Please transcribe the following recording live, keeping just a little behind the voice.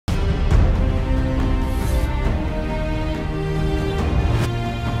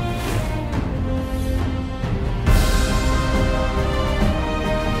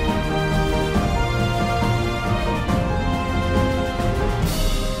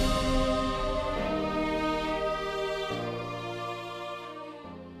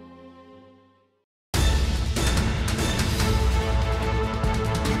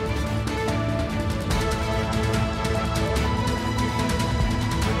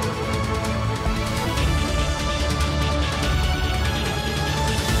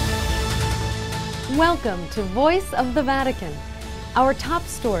Welcome to Voice of the Vatican. Our top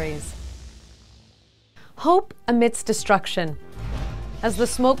stories. Hope amidst destruction. As the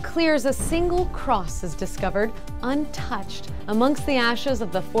smoke clears, a single cross is discovered, untouched, amongst the ashes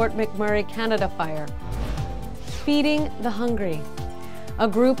of the Fort MacMurray, Canada fire. Feeding the hungry. A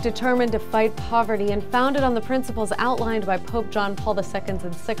group determined to fight poverty and founded on the principles outlined by Pope John Paul II's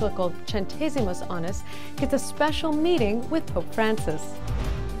encyclical Centesimus Annus gets a special meeting with Pope Francis.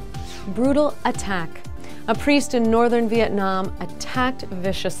 Brutal attack. A priest in northern Vietnam attacked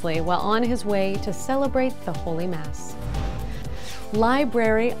viciously while on his way to celebrate the Holy Mass.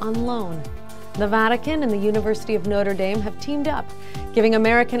 Library on loan. The Vatican and the University of Notre Dame have teamed up, giving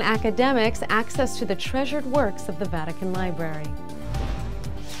American academics access to the treasured works of the Vatican Library.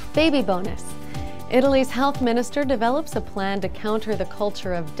 Baby bonus. Italy's health minister develops a plan to counter the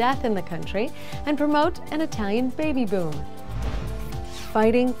culture of death in the country and promote an Italian baby boom.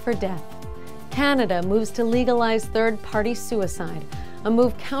 Fighting for death. Canada moves to legalize third-party suicide, a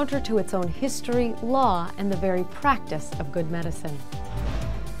move counter to its own history, law, and the very practice of good medicine.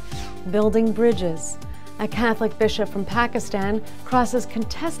 Building bridges. A Catholic bishop from Pakistan crosses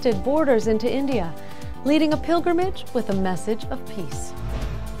contested borders into India, leading a pilgrimage with a message of peace.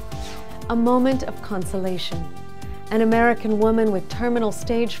 A moment of consolation. An American woman with terminal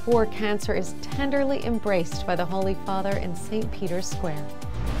stage 4 cancer is tenderly embraced by the Holy Father in St. Peter's Square.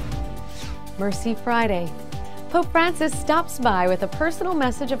 Mercy Friday. Pope Francis stops by with a personal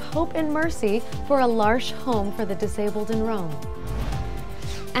message of hope and mercy for a L'Arche home for the disabled in Rome.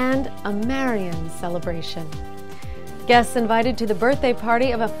 And a Marion celebration. Guests invited to the birthday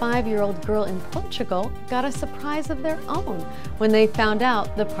party of a 5-year-old girl in Portugal got a surprise of their own when they found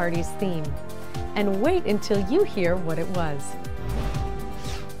out the party's theme. And wait until you hear what it was.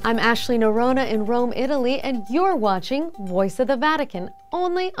 I'm Ashley Norona in Rome, Italy, and you're watching Voice of the Vatican,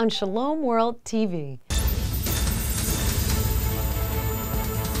 only on Shalom World TV.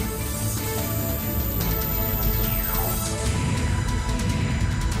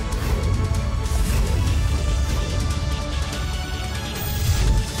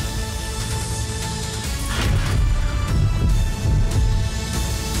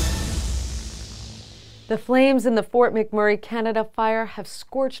 The flames in the Fort MacMurray, Canada fire have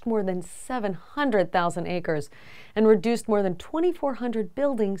scorched more than 700,000 acres and reduced more than 2,400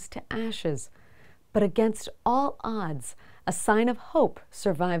 buildings to ashes. But against all odds, a sign of hope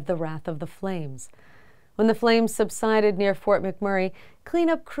survived the wrath of the flames. When the flames subsided near Fort MacMurray,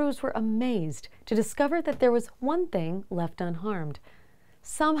 cleanup crews were amazed to discover that there was one thing left unharmed.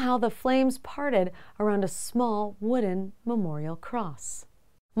 Somehow the flames parted around a small wooden memorial cross.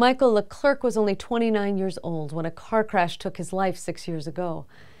 Michael Leclerc was only 29 years old when a car crash took his life 6 years ago.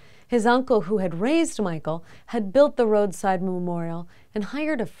 His uncle, who had raised Michael, had built the roadside memorial and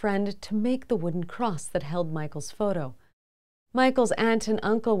hired a friend to make the wooden cross that held Michael's photo. Michael's aunt and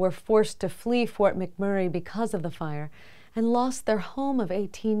uncle were forced to flee Fort MacMurray because of the fire and lost their home of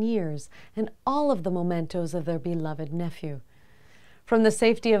 18 years and all of the mementos of their beloved nephew. From the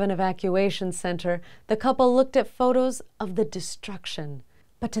safety of an evacuation center, the couple looked at photos of the destruction.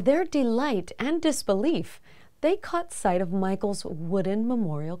 But to their delight and disbelief, they caught sight of Michael's wooden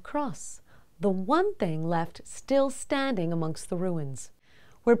memorial cross, the one thing left still standing amongst the ruins.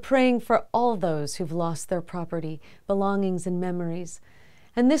 We're praying for all those who've lost their property, belongings, and memories.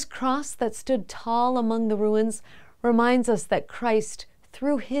 And this cross that stood tall among the ruins reminds us that Christ,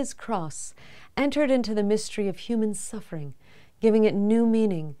 through his cross, entered into the mystery of human suffering, giving it new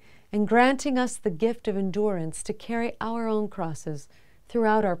meaning and granting us the gift of endurance to carry our own crosses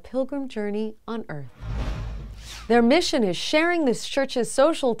throughout our pilgrim journey on earth. Their mission is sharing this church's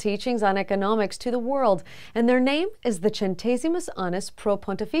social teachings on economics to the world, and their name is the Centesimus Annus pro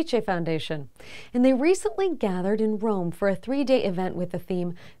Pontifice Foundation. And they recently gathered in Rome for a 3-day event with the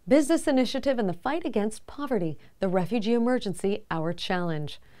theme Business Initiative and the Fight Against Poverty, the Refugee Emergency, Our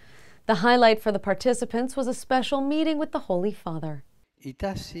Challenge. The highlight for the participants was a special meeting with the Holy Father.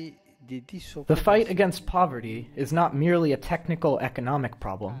 The fight against poverty is not merely a technical economic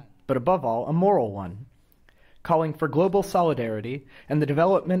problem, but above all a moral one, calling for global solidarity and the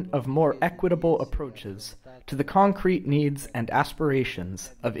development of more equitable approaches to the concrete needs and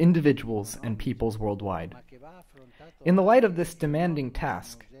aspirations of individuals and peoples worldwide. In the light of this demanding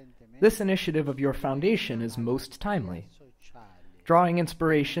task, this initiative of your foundation is most timely. Drawing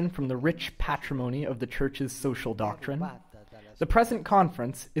inspiration from the rich patrimony of the Church's social doctrine, the present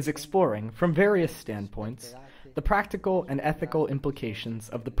conference is exploring, from various standpoints, the practical and ethical implications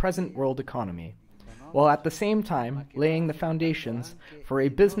of the present world economy, while at the same time laying the foundations for a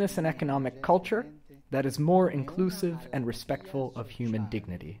business and economic culture that is more inclusive and respectful of human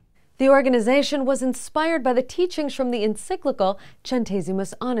dignity. The organization was inspired by the teachings from the encyclical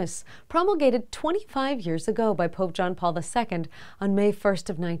Centesimus Annus, promulgated 25 years ago by Pope John Paul II on May 1st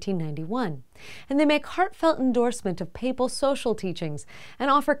of 1991. And they make heartfelt endorsement of papal social teachings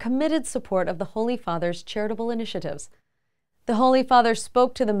and offer committed support of the Holy Father's charitable initiatives. The Holy Father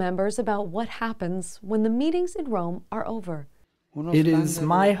spoke to the members about what happens when the meetings in Rome are over. It is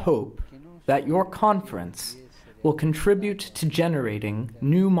my hope that your conference will contribute to generating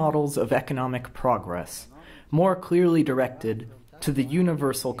new models of economic progress, more clearly directed to the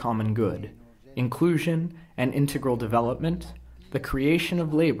universal common good, inclusion and integral development, the creation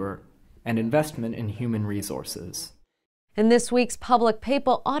of labor, and investment in human resources. In this week's public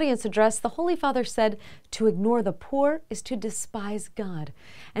papal audience address, the Holy Father said, "To ignore the poor is to despise God,"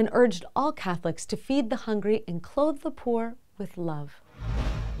 and urged all Catholics to feed the hungry and clothe the poor with love.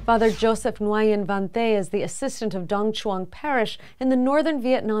 Father Joseph Nguyễn Văn Thế is the assistant of Dong Chuang Parish in the northern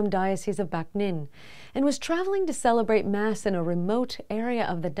Vietnam diocese of Bắc Ninh and was traveling to celebrate Mass in a remote area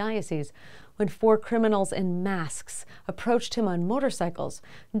of the diocese when 4 criminals in masks approached him on motorcycles,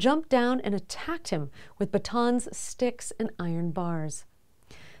 jumped down and attacked him with batons, sticks, and iron bars.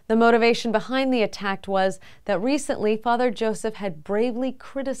 The motivation behind the attack was that recently Father Joseph had bravely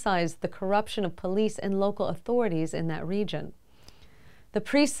criticized the corruption of police and local authorities in that region. The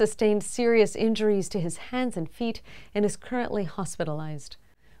priest sustained serious injuries to his hands and feet and is currently hospitalized.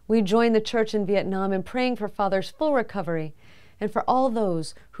 We join the Church in Vietnam in praying for Father's full recovery and for all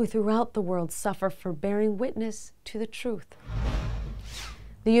those who throughout the world suffer for bearing witness to the truth.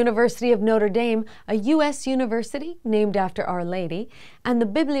 The University of Notre Dame, a U.S. university named after Our Lady, and the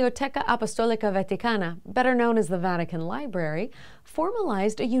Biblioteca Apostolica Vaticana, better known as the Vatican Library,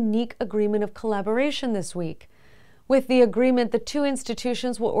 formalized a unique agreement of collaboration this week. With the agreement, the two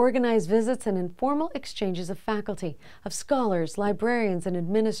institutions will organize visits and informal exchanges of faculty, of scholars, librarians, and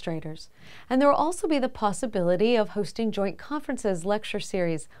administrators. And there will also be the possibility of hosting joint conferences, lecture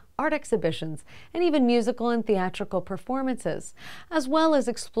series, art exhibitions, and even musical and theatrical performances, as well as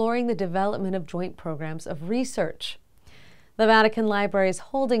exploring the development of joint programs of research. The Vatican Library's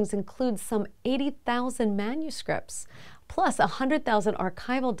holdings include some 80,000 manuscripts, plus 100,000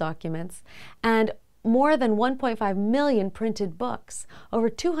 archival documents, and more than 1.5 million printed books, over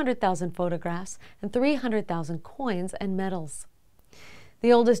 200,000 photographs, and 300,000 coins and medals.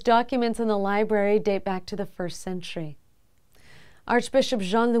 The oldest documents in the library date back to the 1st century. Archbishop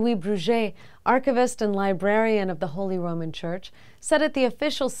Jean-Louis Bruget, archivist and librarian of the Holy Roman Church, said at the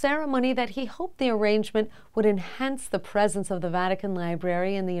official ceremony that he hoped the arrangement would enhance the presence of the Vatican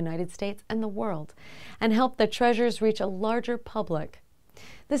Library in the United States and the world, and help the treasures reach a larger public.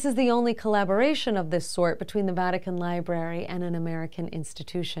 This is the only collaboration of this sort between the Vatican Library and an American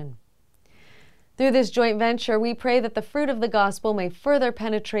institution. Through this joint venture, we pray that the fruit of the gospel may further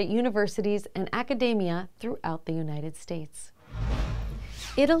penetrate universities and academia throughout the United States.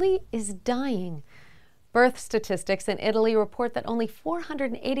 Italy is dying. Birth statistics in Italy report that only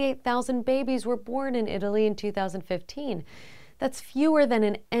 488,000 babies were born in Italy in 2015. That's fewer than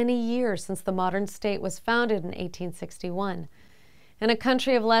in any year since the modern state was founded in 1861. In a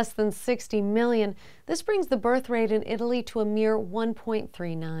country of less than 60 million, this brings the birth rate in Italy to a mere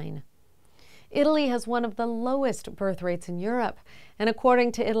 1.39. Italy has one of the lowest birth rates in Europe, and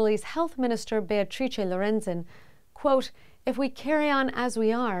according to Italy's health minister Beatrice Lorenzin, quote, "If we carry on as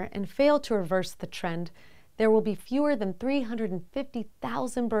we are and fail to reverse the trend, there will be fewer than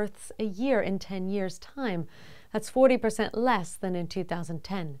 350,000 births a year in 10 years' time. That's 40% less than in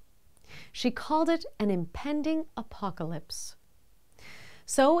 2010. She called it an impending apocalypse.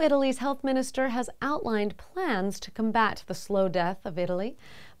 So Italy's health minister has outlined plans to combat the slow death of Italy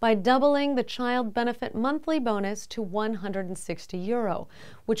by doubling the child benefit monthly bonus to €160,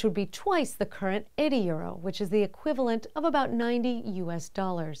 which would be twice the current €80, which is the equivalent of about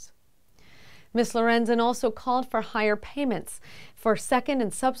 $90. Ms. Lorenzin also called for higher payments for second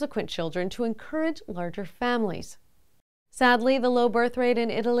and subsequent children to encourage larger families. Sadly, the low birth rate in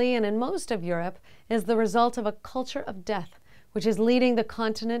Italy and in most of Europe is the result of a culture of death, which is leading the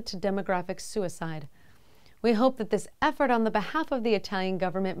continent to demographic suicide. We hope that this effort on the behalf of the Italian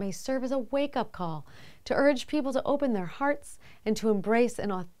government may serve as a wake-up call to urge people to open their hearts and to embrace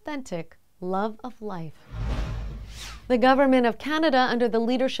an authentic love of life. The government of Canada, under the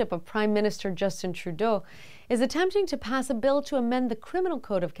leadership of Prime Minister Justin Trudeau, is attempting to pass a bill to amend the Criminal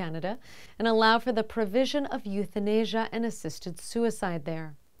Code of Canada and allow for the provision of euthanasia and assisted suicide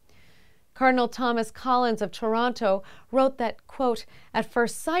there. Cardinal Thomas Collins of Toronto wrote that, quote, "At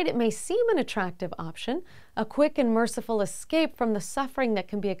first sight it may seem an attractive option, a quick and merciful escape from the suffering that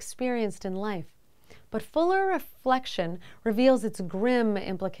can be experienced in life. but fuller reflection reveals its grim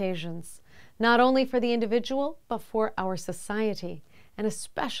implications, not only for the individual, but for our society, and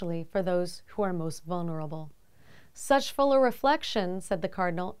especially for those who are most vulnerable. Such fuller reflection, said the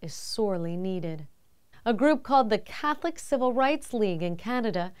Cardinal, is sorely needed. A group called the Catholic Civil Rights League in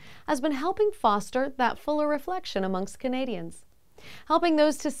Canada has been helping foster that fuller reflection amongst Canadians, helping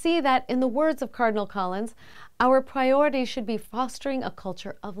those to see that, in the words of Cardinal Collins, our priority should be fostering a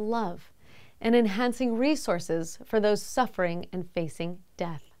culture of love and enhancing resources for those suffering and facing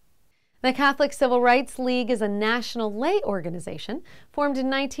death. The Catholic Civil Rights League is a national lay organization formed in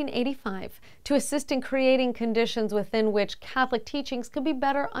 1985 to assist in creating conditions within which Catholic teachings can be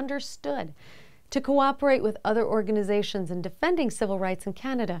better understood, to cooperate with other organizations in defending civil rights in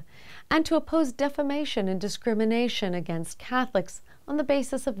Canada, and to oppose defamation and discrimination against Catholics on the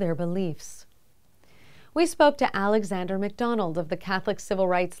basis of their beliefs. We spoke to Alexander MacDonald of the Catholic Civil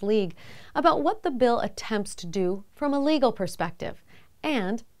Rights League about what the bill attempts to do from a legal perspective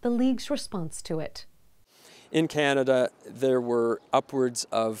and the League's response to it. In Canada, there were upwards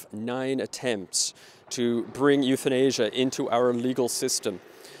of 9 attempts to bring euthanasia into our legal system.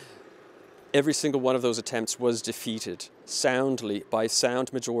 Every single one of those attempts was defeated soundly by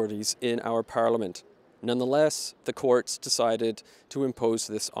sound majorities in our Parliament. Nonetheless, the courts decided to impose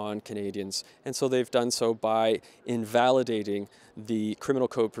this on Canadians, and so they've done so by invalidating the criminal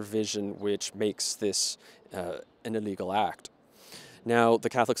code provision which makes this an illegal act. Now, the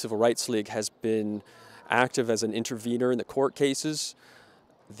Catholic Civil Rights League has been active as an intervener in the court cases.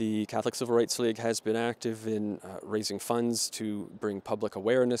 The Catholic Civil Rights League has been active in raising funds to bring public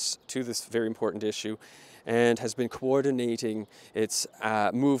awareness to this very important issue, and has been coordinating its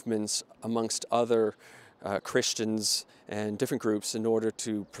movements amongst other Christians and different groups in order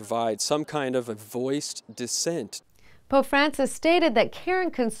to provide some kind of a voiced dissent. Pope Francis stated that care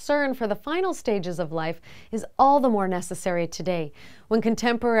and concern for the final stages of life is all the more necessary today, when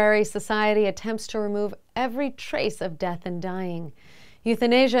contemporary society attempts to remove every trace of death and dying.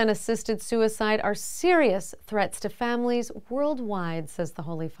 Euthanasia and assisted suicide are serious threats to families worldwide, says the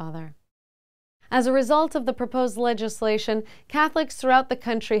Holy Father. As a result of the proposed legislation, Catholics throughout the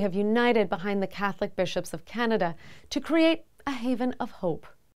country have united behind the Catholic bishops of Canada to create a haven of hope.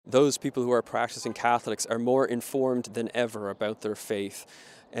 Those people who are practicing Catholics are more informed than ever about their faith,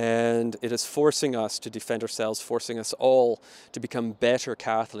 and it is forcing us to defend ourselves, forcing us all to become better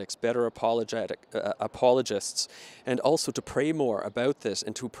Catholics, better apologists, and also to pray more about this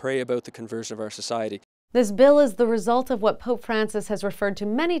and to pray about the conversion of our society. This bill is the result of what Pope Francis has referred to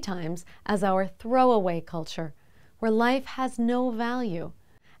many times as our throwaway culture, where life has no value.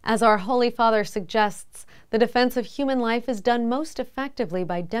 As our Holy Father suggests, the defense of human life is done most effectively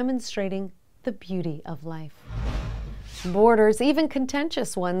by demonstrating the beauty of life. Borders, even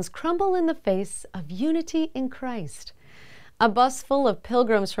contentious ones, crumble in the face of unity in Christ. A bus full of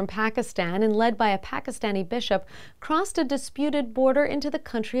pilgrims from Pakistan and led by a Pakistani bishop crossed a disputed border into the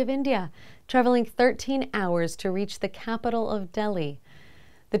country of India, traveling 13 hours to reach the capital of Delhi.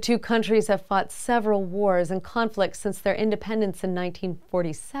 The two countries have fought several wars and conflicts since their independence in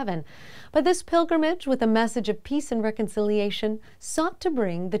 1947, but this pilgrimage, with a message of peace and reconciliation, sought to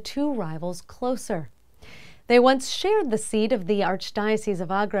bring the two rivals closer. They once shared the seat of the Archdiocese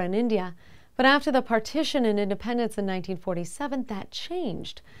of Agra in India, but after the partition and independence in 1947, that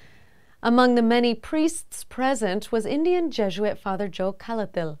changed. Among the many priests present was Indian Jesuit Father Joe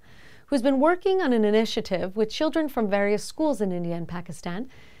Kalathil, who's been working on an initiative with children from various schools in India and Pakistan,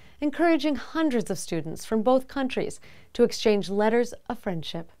 encouraging hundreds of students from both countries to exchange letters of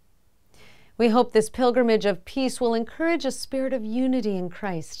friendship. We hope this pilgrimage of peace will encourage a spirit of unity in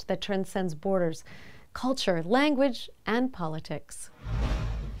Christ that transcends borders, culture, language, and politics.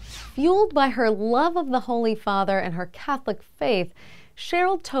 Fueled by her love of the Holy Father and her Catholic faith,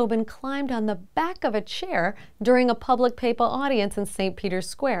 Cheryl Tobin climbed on the back of a chair during a public papal audience in St. Peter's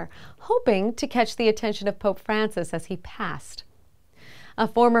Square, hoping to catch the attention of Pope Francis as he passed. A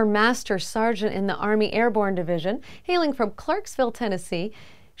former Master Sergeant in the Army Airborne Division, hailing from Clarksville, Tennessee,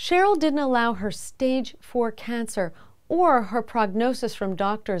 Cheryl didn't allow her stage 4 cancer or her prognosis from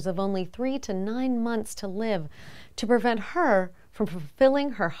doctors of only 3 to 9 months to live to prevent her from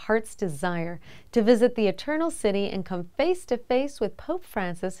fulfilling her heart's desire to visit the Eternal City and come face to face with Pope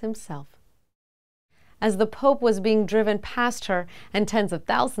Francis himself. As the Pope was being driven past her and tens of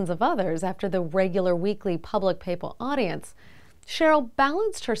thousands of others after the regular weekly public papal audience, Cheryl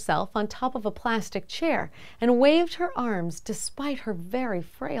balanced herself on top of a plastic chair and waved her arms despite her very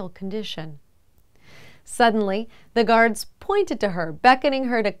frail condition. Suddenly, the guards pointed to her, beckoning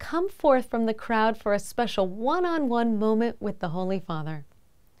her to come forth from the crowd for a special one-on-one moment with the Holy Father.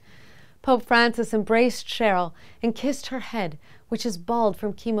 Pope Francis embraced Cheryl and kissed her head, which is bald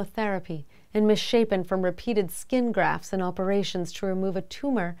from chemotherapy and misshapen from repeated skin grafts and operations to remove a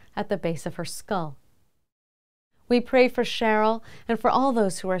tumor at the base of her skull. We pray for Cheryl and for all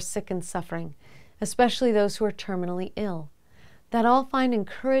those who are sick and suffering, especially those who are terminally ill, that all find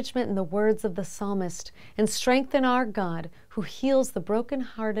encouragement in the words of the psalmist and strength in our God who heals the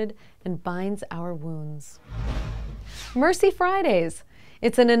brokenhearted and binds our wounds. Mercy Fridays.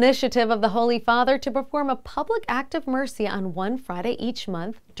 It's an initiative of the Holy Father to perform a public act of mercy on one Friday each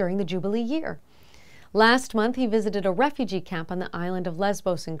month during the Jubilee year. Last month, he visited a refugee camp on the island of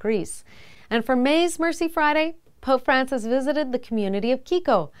Lesbos in Greece. And for May's Mercy Friday, Pope Francis visited the community of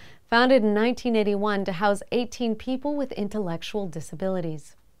Kiko, founded in 1981 to house 18 people with intellectual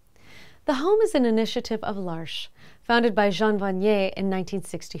disabilities. The home is an initiative of L'Arche, founded by Jean Vanier in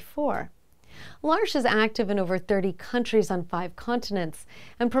 1964. L'Arche is active in over 30 countries on 5 continents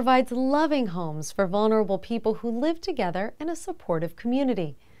and provides loving homes for vulnerable people who live together in a supportive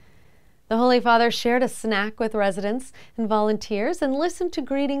community. The Holy Father shared a snack with residents and volunteers and listened to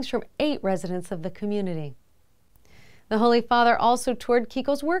greetings from 8 residents of the community. The Holy Father also toured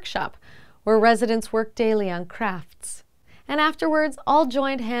Kiko's workshop, where residents work daily on crafts. And afterwards, all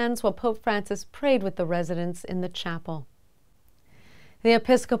joined hands while Pope Francis prayed with the residents in the chapel. The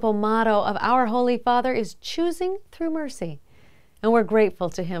Episcopal motto of our Holy Father is choosing through mercy, and we're grateful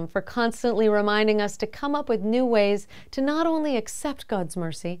to him for constantly reminding us to come up with new ways to not only accept God's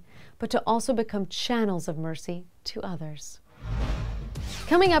mercy, but to also become channels of mercy to others.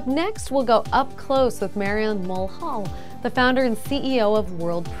 Coming up next, we'll go up close with Marion Mulhall, the founder and CEO of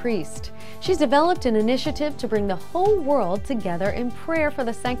WorldPriest. She's developed an initiative to bring the whole world together in prayer for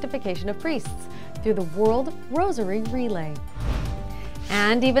the sanctification of priests through the World Rosary Relay.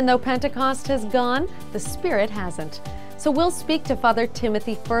 And even though Pentecost has gone, the Spirit hasn't. So we'll speak to Father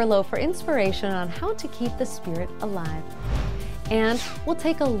Timothy Furlow for inspiration on how to keep the Spirit alive. And we'll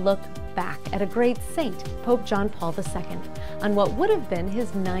take a look back at a great saint, Pope John Paul II, on what would have been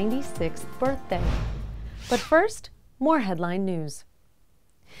his 96th birthday. But first, more headline news.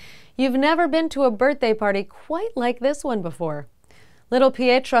 You've never been to a birthday party quite like this one before. Little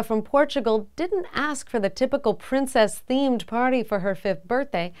Pietra from Portugal didn't ask for the typical princess-themed party for her 5th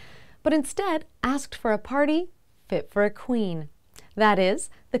birthday, but instead asked for a party fit for a queen. That is,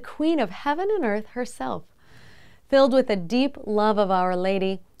 the Queen of Heaven and Earth herself. Filled with a deep love of Our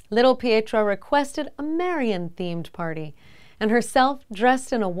Lady, little Pietra requested a Marian-themed party, and herself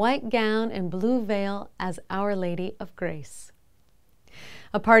dressed in a white gown and blue veil as Our Lady of Grace.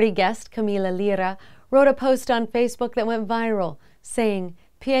 A party guest, Camila Lira, wrote a post on Facebook that went viral, saying,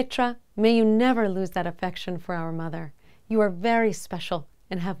 "Pietra, may you never lose that affection for our mother. You are very special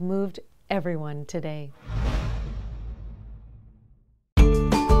and have moved everyone today."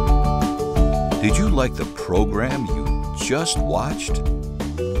 Did you like the program you just watched?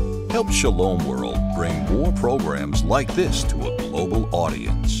 Help Shalom World bring more programs like this to a global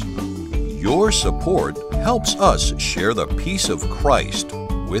audience. Your support helps us share the peace of Christ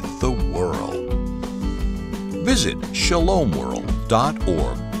with the world. Visit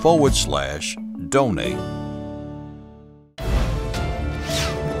shalomworld.org/donate.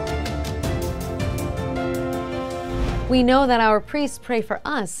 We know that our priests pray for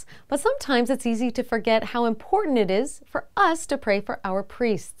us, but sometimes it's easy to forget how important it is for us to pray for our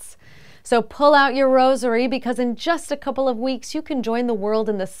priests. So pull out your rosary, because in just a couple of weeks you can join the world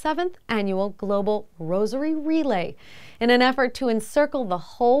in the 7th annual Global Rosary Relay in an effort to encircle the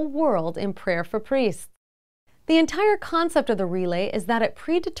whole world in prayer for priests. The entire concept of the relay is that at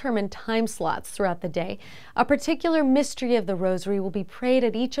predetermined time slots throughout the day, a particular mystery of the Rosary will be prayed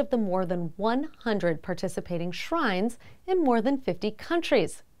at each of the more than 100 participating shrines in more than 50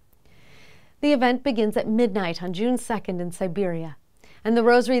 countries. The event begins at midnight on June 2nd in Siberia, and the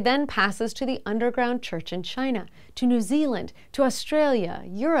Rosary then passes to the underground church in China, to New Zealand, to Australia,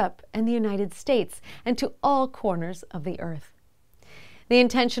 Europe, and the United States, and to all corners of the earth. The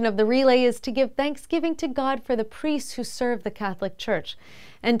intention of the relay is to give thanksgiving to God for the priests who serve the Catholic Church,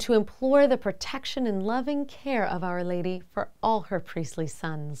 and to implore the protection and loving care of Our Lady for all her priestly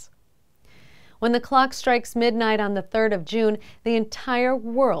sons. When the clock strikes midnight on the 3rd of June, the entire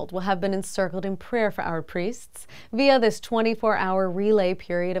world will have been encircled in prayer for our priests via this 24-hour relay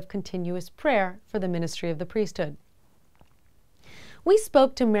period of continuous prayer for the ministry of the priesthood. We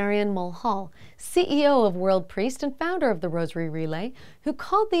spoke to Marion Mulhall, CEO of WorldPriest and founder of the Rosary Relay, who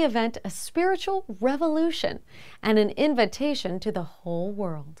called the event a spiritual revolution and an invitation to the whole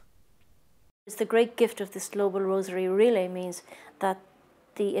world. The great gift of this Global Rosary Relay means that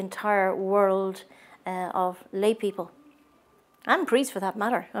the entire world of lay people And priests for that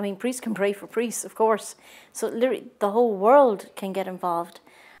matter. I mean, priests can pray for priests, of course. So literally the whole world can get involved.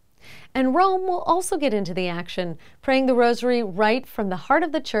 And Rome will also get into the action, praying the Rosary right from the heart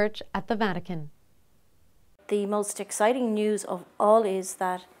of the Church at the Vatican. The most exciting news of all is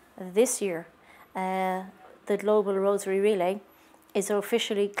that this year, the Global Rosary Relay is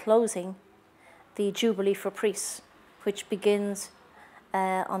officially closing the Jubilee for Priests, which begins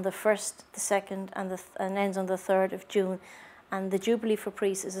on the 1st, the 2nd, and ends on the 3rd of June. And the Jubilee for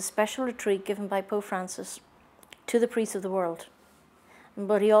Priests is a special retreat given by Pope Francis to the priests of the world.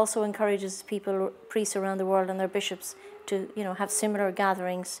 But he also encourages priests around the world and their bishops to, have similar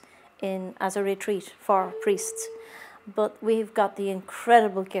gatherings as a retreat for priests. But we've got the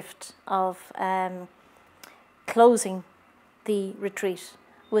incredible gift of closing the retreat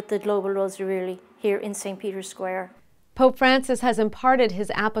with the Global Rosary Relay here in St. Peter's Square. Pope Francis has imparted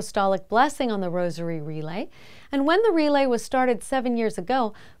his apostolic blessing on the Rosary Relay, and when the relay was started 7 years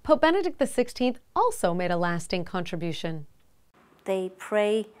ago, Pope Benedict XVI also made a lasting contribution. They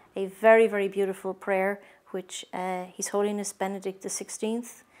pray a very, very beautiful prayer, which His Holiness Benedict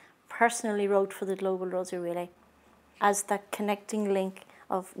XVI personally wrote for the Global Rosary Relay, as that connecting link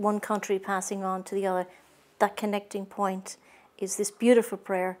of one country passing on to the other. That connecting point is this beautiful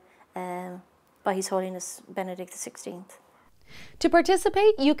prayer by His Holiness Benedict XVI. To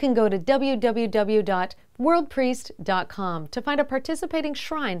participate, you can go to www.worldpriest.com to find a participating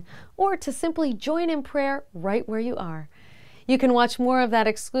shrine or to simply join in prayer right where you are. You can watch more of that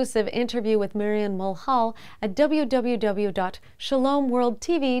exclusive interview with Marion Mulhall at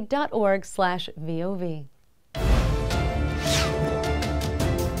www.shalomworldtv.org/VOV.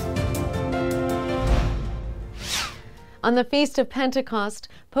 On the Feast of Pentecost,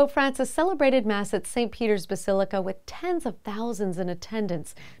 Pope Francis celebrated Mass at St. Peter's Basilica with tens of thousands in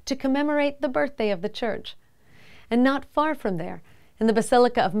attendance to commemorate the birthday of the Church. And not far from there, in the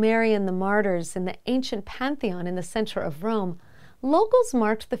Basilica of Mary and the Martyrs in the ancient Pantheon in the center of Rome, locals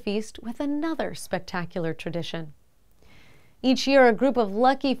marked the feast with another spectacular tradition. Each year, a group of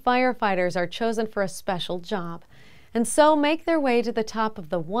lucky firefighters are chosen for a special job, and so make their way to the top of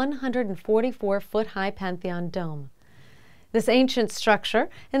the 144-foot-high Pantheon dome. This ancient structure,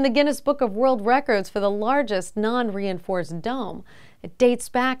 in the Guinness Book of World Records for the largest non-reinforced dome, it dates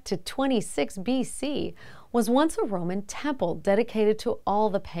back to 26 BC, was once a Roman temple dedicated to all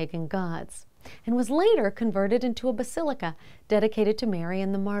the pagan gods, and was later converted into a basilica dedicated to Mary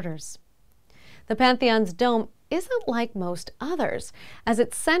and the Martyrs. The Pantheon's dome isn't like most others, as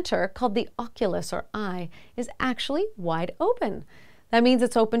its center, called the oculus or eye, is actually wide open. That means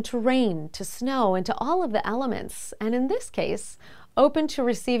it's open to rain, to snow, and to all of the elements, and in this case, open to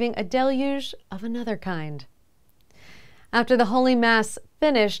receiving a deluge of another kind. After the Holy Mass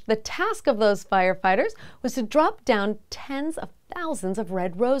finished, the task of those firefighters was to drop down tens of thousands of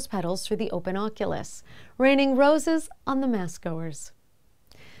red rose petals through the open oculus, raining roses on the Massgoers.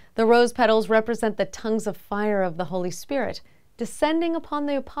 The rose petals represent the tongues of fire of the Holy Spirit, descending upon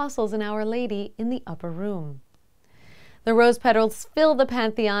the apostles and Our Lady in the upper room. The rose petals fill the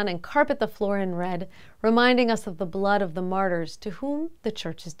Pantheon and carpet the floor in red, reminding us of the blood of the martyrs to whom the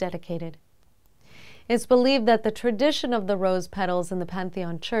Church is dedicated. It's believed that the tradition of the rose petals in the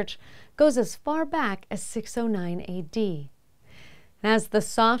Pantheon Church goes as far back as 609 AD. As the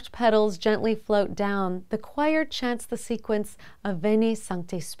soft petals gently float down, the choir chants the sequence of Veni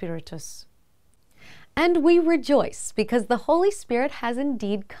Sancte Spiritus. And we rejoice because the Holy Spirit has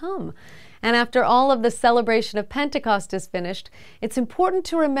indeed come. And after all of the celebration of Pentecost is finished, it's important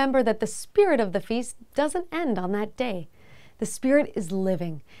to remember that the spirit of the feast doesn't end on that day. The Spirit is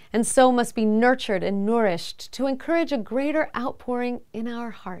living, and so must be nurtured and nourished to encourage a greater outpouring in our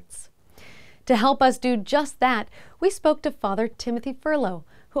hearts. To help us do just that, we spoke to Father Timothy Furlow,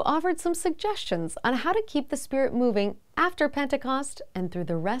 who offered some suggestions on how to keep the Spirit moving after Pentecost and through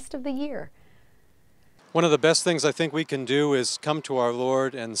the rest of the year. One of the best things I think we can do is come to our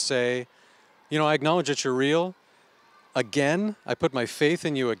Lord and say, I acknowledge that you're real. Again, I put my faith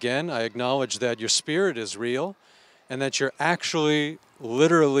in you again. I acknowledge that your Spirit is real and that you're actually,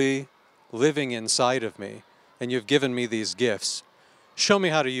 literally living inside of me, and you've given me these gifts. Show me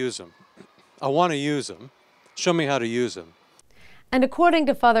how to use them. I want to use them. Show me how to use them. And according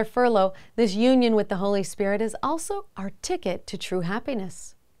to Father Furlow, this union with the Holy Spirit is also our ticket to true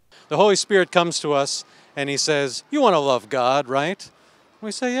happiness. The Holy Spirit comes to us and he says, you want to love God, right?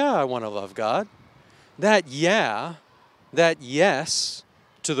 We say, yeah, I want to love God. That yes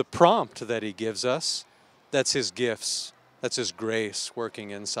to the prompt that he gives us, that's his gifts. That's his grace working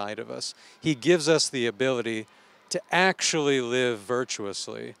inside of us. He gives us the ability to actually live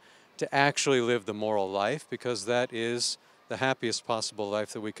virtuously, to actually live the moral life, because that's the happiest possible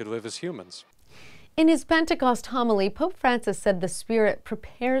life that we could live as humans. In his Pentecost homily, Pope Francis said the Spirit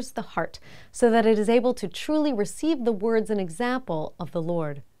prepares the heart so that it is able to truly receive the words and example of the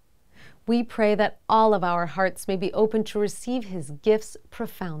Lord. We pray that all of our hearts may be open to receive his gifts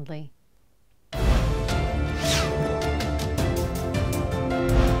profoundly.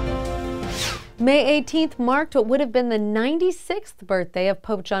 May 18th marked what would have been the 96th birthday of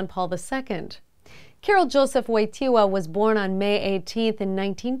Pope John Paul II. Karol Joseph Wojtyła was born on May 18th in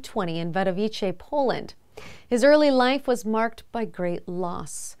 1920 in Wadowice, Poland. His early life was marked by great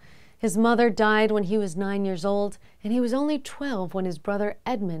loss. His mother died when he was 9 years old, and he was only 12 when his brother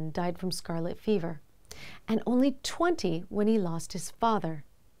Edmund died from scarlet fever, and only 20 when he lost his father.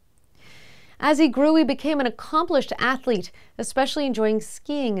 As he grew, he became an accomplished athlete, especially enjoying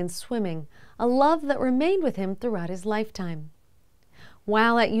skiing and swimming, a love that remained with him throughout his lifetime.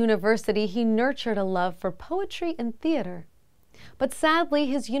 While at university, he nurtured a love for poetry and theater. But sadly,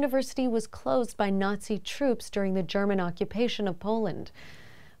 his university was closed by Nazi troops during the German occupation of Poland.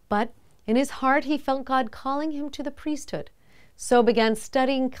 But in his heart, he felt God calling him to the priesthood, so began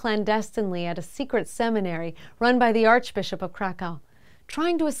studying clandestinely at a secret seminary run by the Archbishop of Krakow,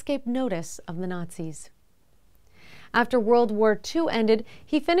 trying to escape notice of the Nazis. After World War II ended,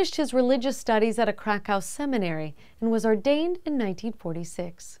 he finished his religious studies at a Krakow seminary and was ordained in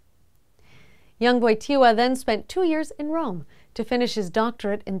 1946. Young Wojtyła then spent 2 years in Rome to finish his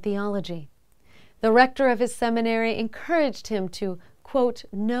doctorate in theology. The rector of his seminary encouraged him to, quote,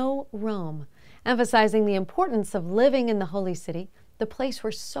 know Rome, emphasizing the importance of living in the Holy City, the place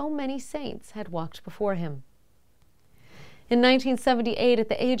where so many saints had walked before him. In 1978, at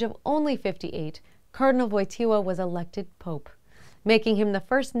the age of only 58, Cardinal Wojtyła was elected Pope, making him the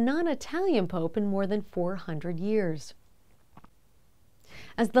first non-Italian Pope in more than 400 years.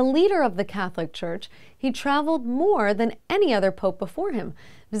 As the leader of the Catholic Church, he traveled more than any other Pope before him,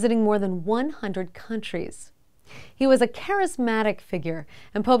 visiting more than 100 countries. He was a charismatic figure,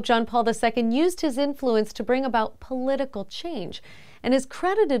 and Pope John Paul II used his influence to bring about political change, and is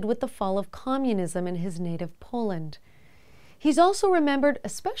credited with the fall of communism in his native Poland. He's also remembered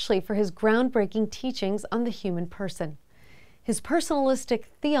especially for his groundbreaking teachings on the human person, his personalistic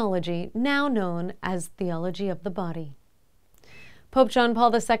theology, now known as theology of the body. Pope John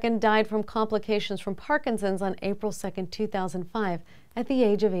Paul II died from complications from Parkinson's on April 2, 2005, at the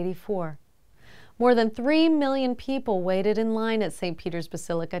age of 84. More than 3 million people waited in line at St. Peter's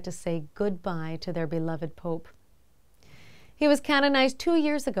Basilica to say goodbye to their beloved Pope. He was canonized 2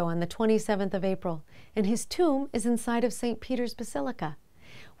 years ago on the 27th of April, and his tomb is inside of St. Peter's Basilica,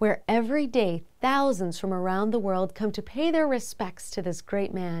 where every day thousands from around the world come to pay their respects to this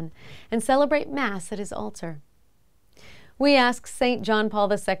great man and celebrate Mass at his altar. We ask St. John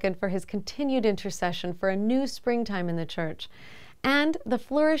Paul II for his continued intercession for a new springtime in the Church and the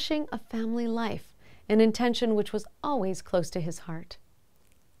flourishing of family life, an intention which was always close to his heart.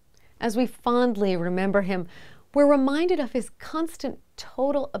 As we fondly remember him, we're reminded of his constant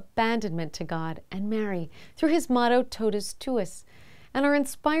total abandonment to God and Mary through his motto Totus Tuus, and are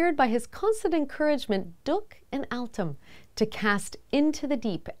inspired by his constant encouragement Duc in altum, to cast into the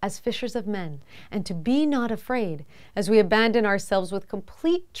deep as fishers of men, and to be not afraid as we abandon ourselves with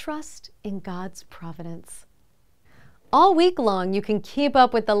complete trust in God's providence. All week long, you can keep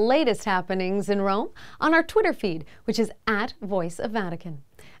up with the latest happenings in Rome on our Twitter feed, which is @VoiceOfVatican.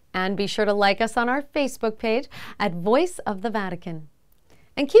 And be sure to like us on our Facebook page at Voice of the Vatican.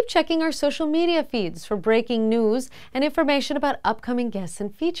 And keep checking our social media feeds for breaking news and information about upcoming guests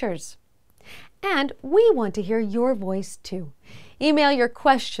and features. And we want to hear your voice too. Email your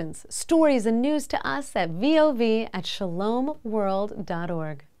questions, stories, and news to us at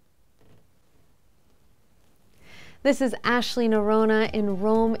vov@shalomworld.org. This is Ashley Nerona in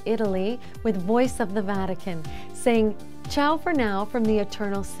Rome, Italy, with Voice of the Vatican, saying ciao for now from the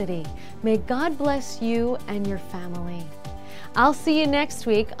Eternal City. May God bless you and your family. I'll see you next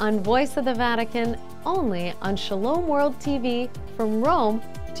week on Voice of the Vatican, only on Shalom World TV, from Rome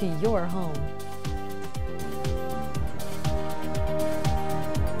to your home.